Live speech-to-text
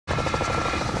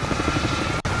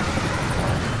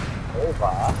ขว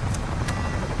า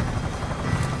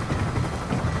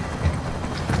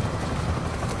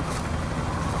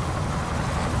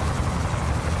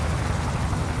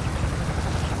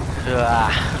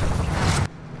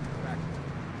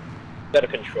Better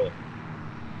control.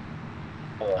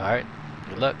 Alright,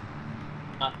 good luck.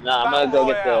 Nah, I'm gonna go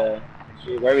get the...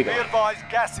 Where are we Be going? advised,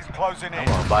 gas is closing in. I'm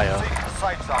on bio. Proceed to the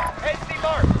safe zone. Head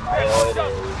north.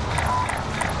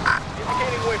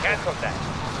 Indicating we're gas contact.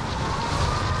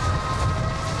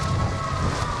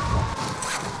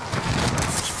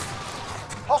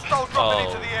 Hostile dropping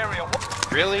into the area.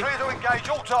 Really? Clear to engage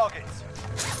all targets.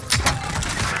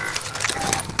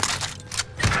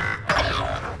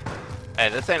 Hey,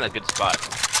 this ain't a good spot.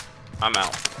 I'm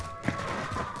out.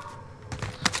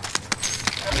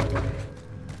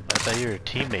 I thought you were a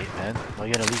teammate, man. Why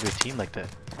you gonna leave your team like that?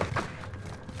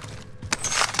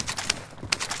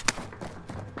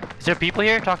 Is there people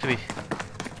here? Talk to me.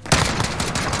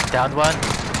 Downed one.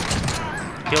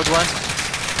 Killed one.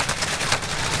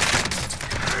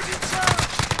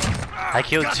 I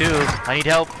killed two. I need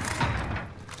help.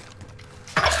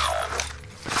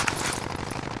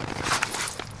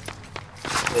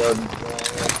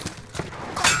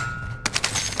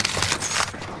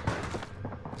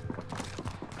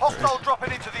 Hostile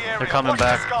dropping into the area. They're coming Watch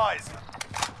back. the skies.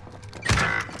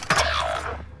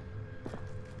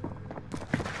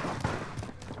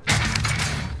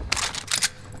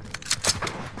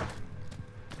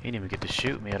 He didn't even get to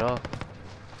shoot me at all.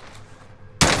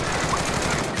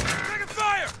 Taking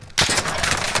fire.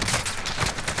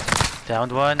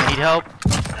 Downed one. Need help.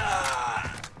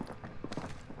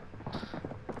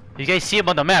 You guys see him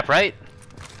on the map, right?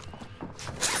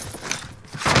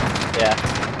 Yeah.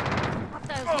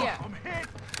 I'm hit.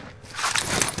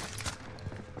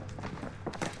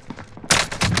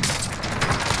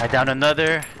 I downed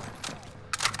another.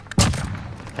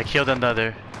 I killed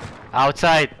another.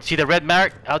 Outside. See the red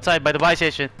mark? Outside by the buy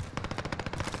station.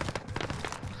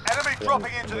 Enemy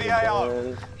dropping into the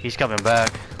AO. He's coming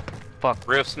back. Fuck.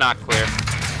 Roof's not clear.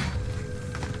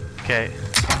 Okay.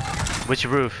 Which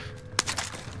roof?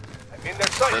 In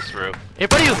their sight. This roof. In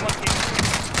front of you!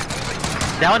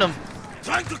 Down him.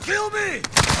 Trying to kill me.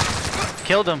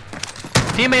 Killed him.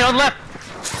 Teammate on left.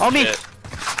 On me. Shit.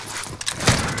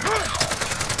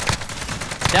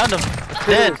 Downed him.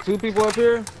 Dead. Two people up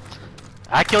here?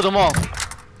 I killed them all.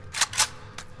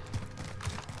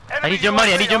 I need your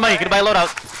money. I need your money. Can I buy a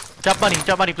loadout? Drop money.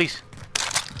 Drop money, please.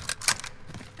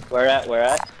 Where at? Where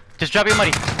at? Just drop your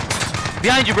money.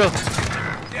 Behind you, bro.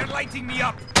 They're lighting me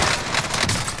up.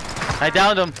 I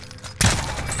downed him.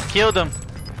 Killed him.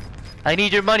 I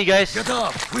need your money, guys. Get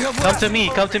up. We have Come to me.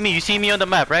 Come to me. You see me on the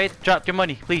map, right? Drop your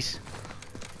money, please.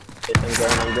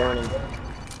 I'm going.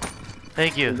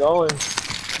 Thank you. I'm going.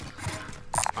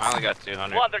 I only got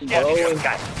 200. Well, there's gas here,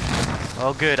 guys.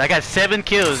 Oh, good. I got 7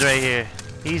 kills right here.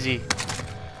 Easy.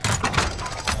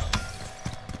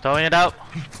 Throwing it out.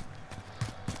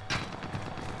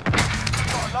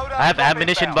 I have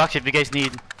ammunition box if you guys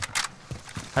need.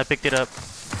 I picked it up.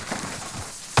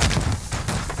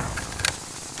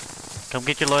 Come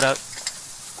get your loadout.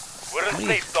 We're in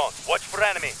safe zone. Watch for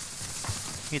enemy.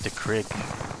 Need the Krig.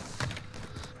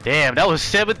 Damn, that was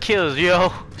 7 kills,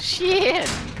 yo. Shit.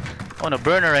 I'm on a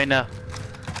burner right now.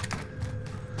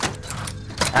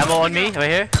 Ammo on me, right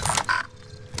here.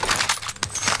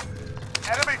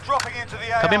 Enemy dropping into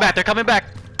the AO. Coming back, they're coming back.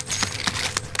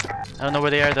 I don't know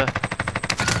where they are though.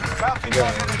 Bouncing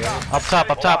down in the gun. Up top,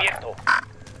 up top.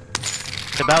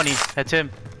 The bounty, that's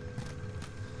him.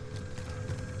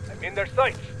 I'm in their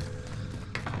sights.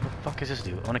 What the fuck is this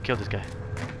dude? I wanna kill this guy.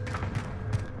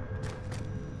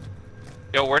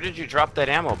 Yo, where did you drop that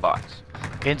ammo box?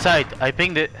 Inside, I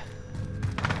pinged it.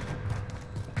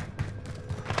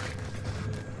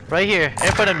 Right here,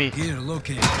 in front of me. Here,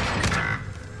 locate.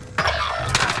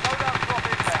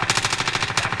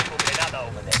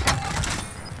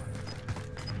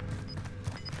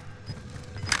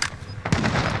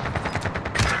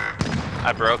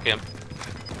 I broke him.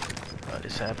 What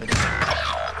is happening?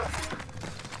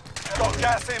 Got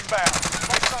gas inbound.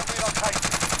 Make some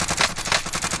relocation.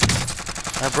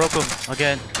 I broke him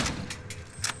again.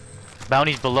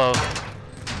 Bounty's below.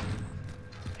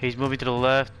 He's moving to the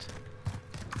left.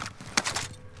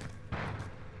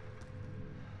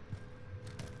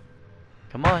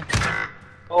 Come on.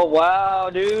 Oh wow,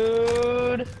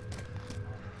 dude.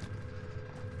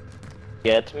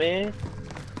 Get me?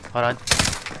 Hold on.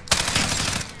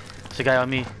 There's a guy on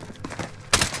me.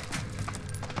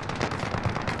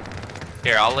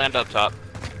 Here, I'll land up top.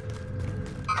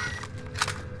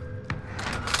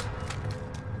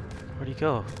 Where'd he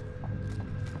go?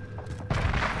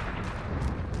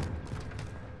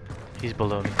 He's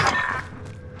below me.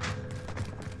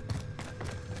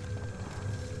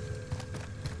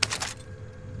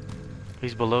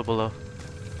 He's below.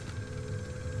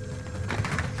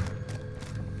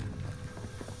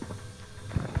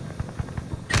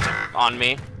 On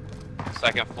me.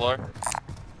 Second floor.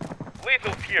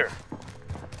 Lethal here.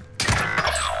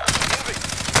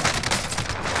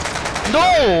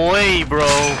 No way, bro.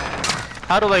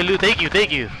 How do I loot? Thank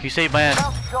you. You saved my ass.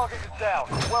 Bounty target is down.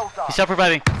 Well done. He's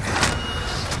self-reviving.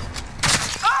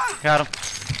 Got him.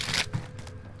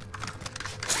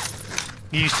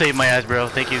 You saved my ass, bro.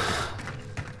 Thank you.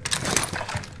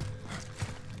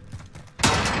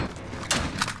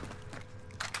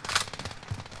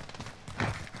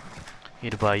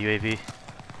 Need to buy UAV.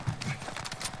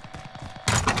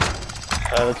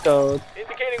 Let's go.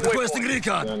 Indicating Requesting waypoint.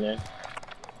 recon. On there.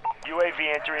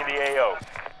 UAV entering the AO.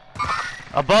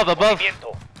 Above.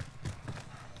 Movimiento.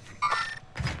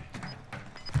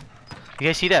 You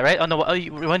guys see that, right? On the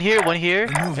one here, and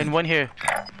one here.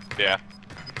 Yeah.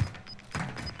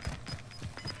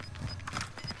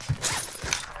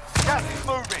 Gas is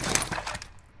moving.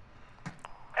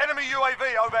 Enemy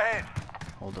UAV overhead.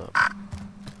 Hold up.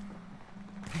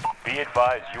 Be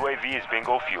advised, UAV is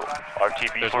bingo fuel.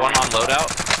 RTB There's for one on loadout.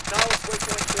 Knowledge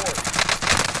waypoint forward.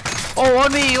 Oh,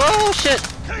 on me! Oh shit!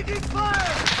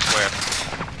 Where?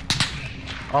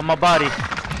 On my body.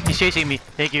 He's chasing me.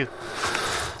 Thank you.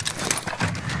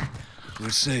 We're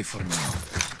safe for now.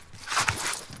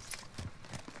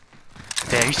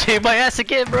 Damn, you saved my ass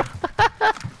again, bro.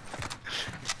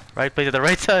 Right place at the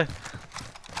right time.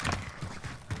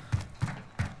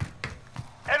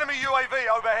 Enemy UAV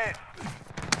overhead.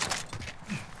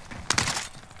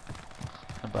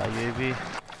 About UAV.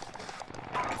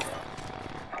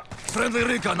 Friendly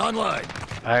recon online.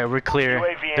 Alright, we're clear.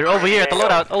 UAV They're over here at the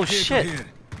entering loadout. Oh Vehicle shit. here.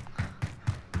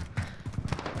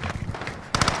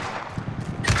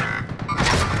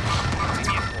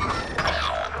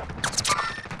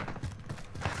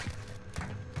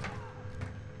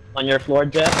 On your floor,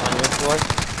 Jeff. On your floor.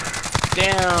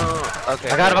 Damn. Okay.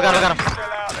 I got him. Still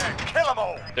out there. Kill them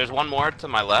all. There's one more to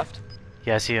my left.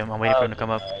 Yeah, I see him. I'm waiting for him to come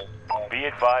up. Be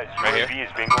advised, Right here. UAV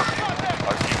is bingo fuel.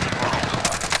 RTB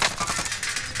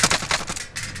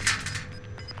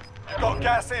You've got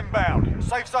gas inbound.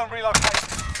 Safe zone relocated.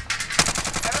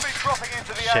 Enemy dropping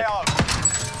into the Shit. AO.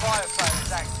 Fire sale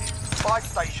is active. Buy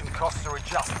station costs are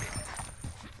adjusted.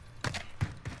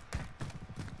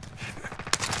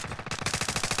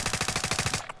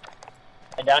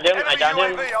 I downed him. Enemy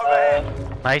UAV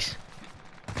overhead. Nice.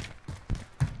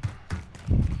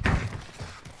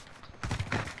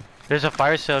 There's a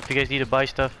fire sale if you guys need to buy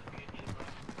stuff.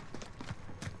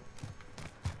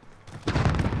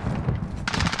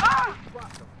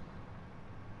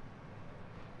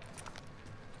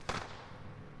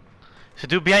 So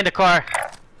dude behind the car.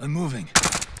 I'm moving.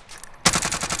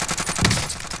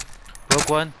 Broke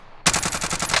one.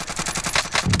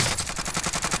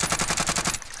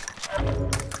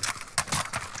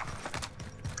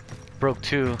 Broke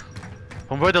two.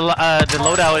 From where the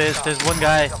loadout is, there's one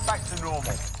guy. Back to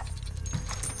normal.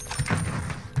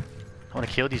 I want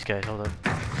to kill these guys. Hold up.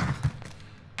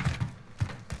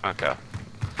 Okay.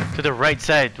 To the right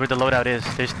side where the loadout is.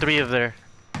 There's three of there.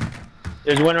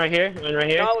 There's one right here. One right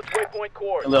here. Knowledge waypoint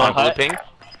core. A little On blue hut. ping.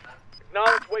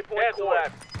 Knowledge waypoint core.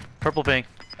 Purple ping.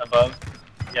 Above.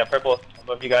 Yeah, purple.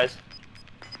 Above you guys.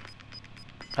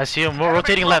 I see him. We're Enemy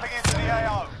rotating left. dropping into the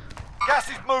AO. Gas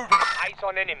is moving. Eyes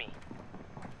on enemy.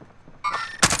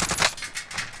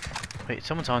 Wait,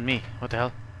 someone's on me. What the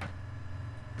hell?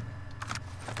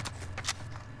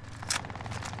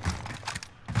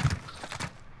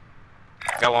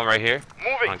 Got one right here.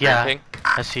 Moving. On Yeah. green ping.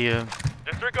 I see him.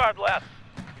 Disregard left.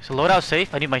 Is the loadout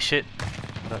safe? I need my shit.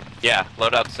 Yeah.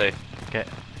 Loadout safe. Okay.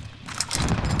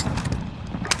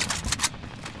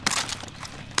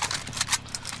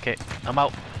 Okay, I'm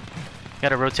out.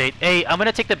 Gotta rotate. Hey, I'm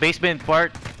gonna take the basement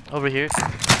part over here.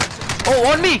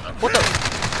 Oh, on me! What the?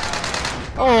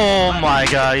 Oh my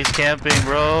god, he's camping,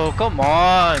 bro. Come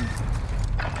on.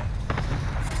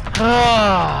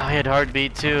 Ah, I had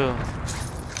heartbeat too.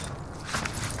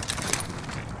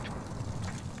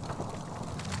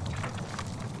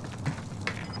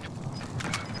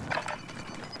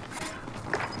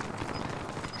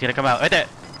 He's gonna come out. Right there.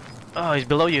 Oh, he's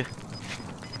below you.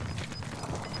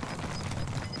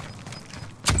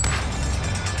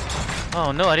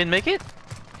 Oh no, I didn't make it?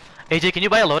 AJ, can you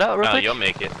buy a loadout real No, quick? you'll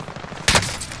make it.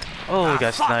 Oh, we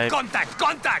got sniped.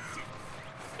 Contact!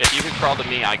 If you can crawl to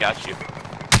me, I got you.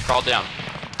 Crawl down.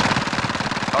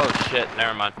 Oh shit,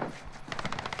 never mind.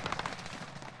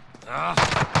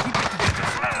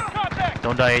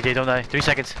 Don't die, AJ, don't die. 3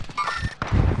 seconds.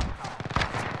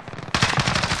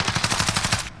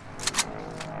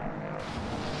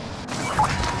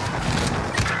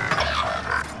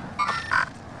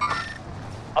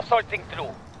 sorting through.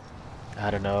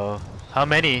 I don't know. How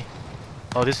many?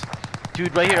 Oh, this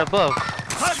dude right here above.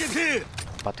 Target here!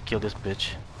 About to kill this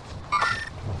bitch.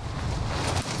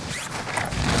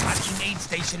 Marking aid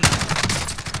station.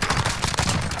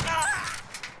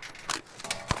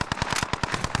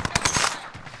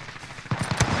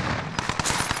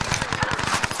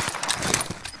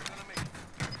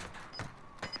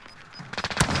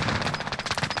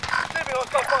 Receiving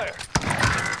hostile fire.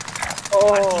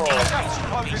 Oh, Gas is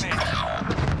closing in.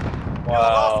 You're the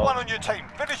last one wow. on your team.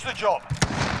 Finish the job.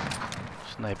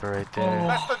 Sniper right there.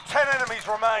 Less than 10 enemies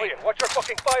remain. Clear. Watch your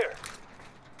fucking fire.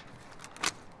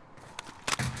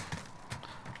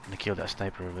 I'm gonna kill that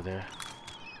sniper over there.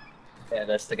 Yeah,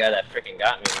 that's the guy that freaking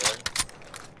got me, man.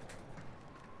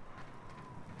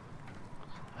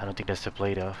 I don't think that's the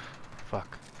play though.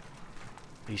 Fuck.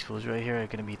 These fools right here are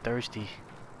gonna be thirsty.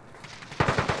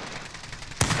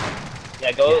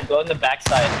 Yeah, go in the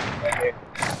backside right here.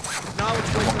 I'm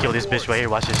gonna kill this bitch right here.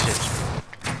 Watch this shit.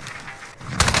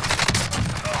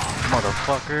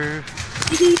 Motherfucker.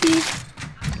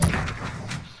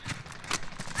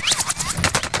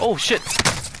 Oh shit.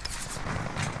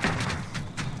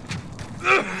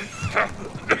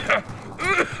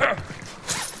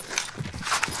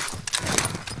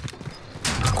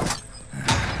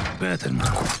 Better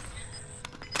now.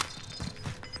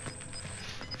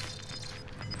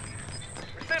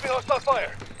 Receiving hostile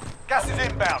fire. Gas is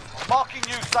inbound. Marking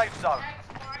new safe zone.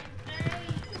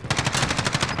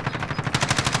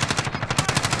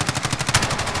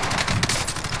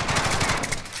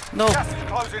 No. Gas is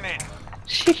closing in.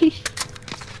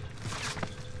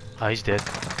 Ah, he's dead.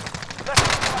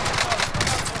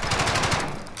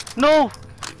 No.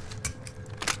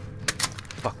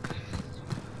 Fuck.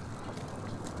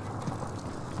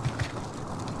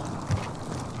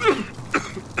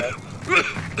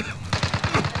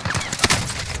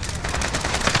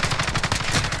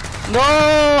 No!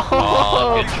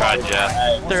 Oh, good try, Jeff.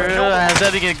 They're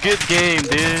having a good game,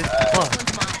 dude. Fuck.